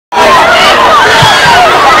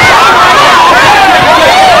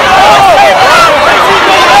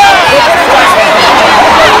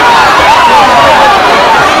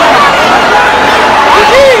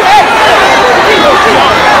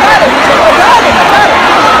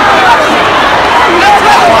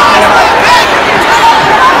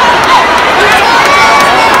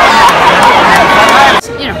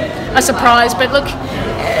a surprise. But look,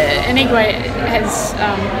 Anigwe has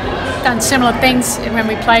done similar things when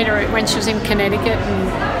we played her when she was in Connecticut,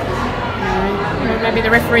 and maybe the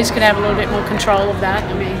referees could have a little bit more control of that.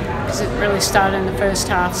 I mean, because it really started in the first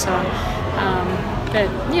half. So, but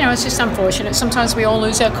it's just unfortunate. Sometimes we all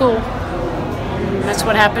lose our cool. And that's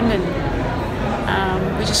what happened, and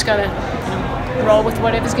we just got to roll with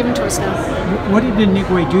whatever's given to us now. What did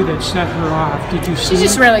Anigwe do that set her off? Did you see? She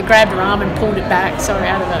just really grabbed her arm and pulled it back, so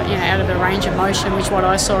out of the range of motion, which what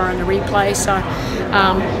I saw in the replay. So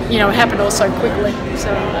it happened all so quickly.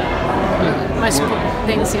 So most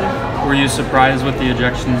things, Were you surprised with the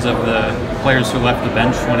ejections of the players who left the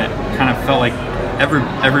bench when it kind of felt like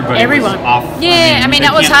everybody was off? Yeah, I mean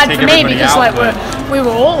that was hard for me because we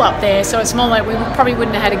were all up there, so it's more like we probably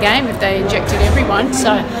wouldn't have had a game if they ejected everyone.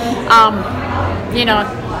 So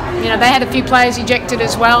they had a few players ejected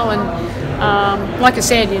as well, and like I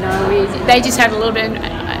said, they just had a little bit.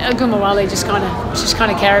 Agumawale just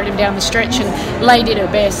kind of carried him down the stretch, and Lay did her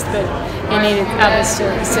best, but he needed others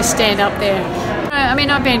to stand up there. I mean,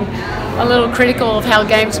 I've been a little critical of how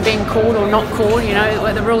games are being called or not called,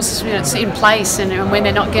 where the rules it's in place and when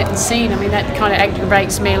they're not getting seen. I mean, that kind of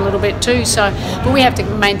aggravates me a little bit too. So, but we have to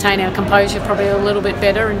maintain our composure probably a little bit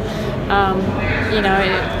better, and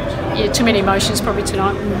too many emotions probably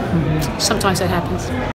tonight. And sometimes that happens.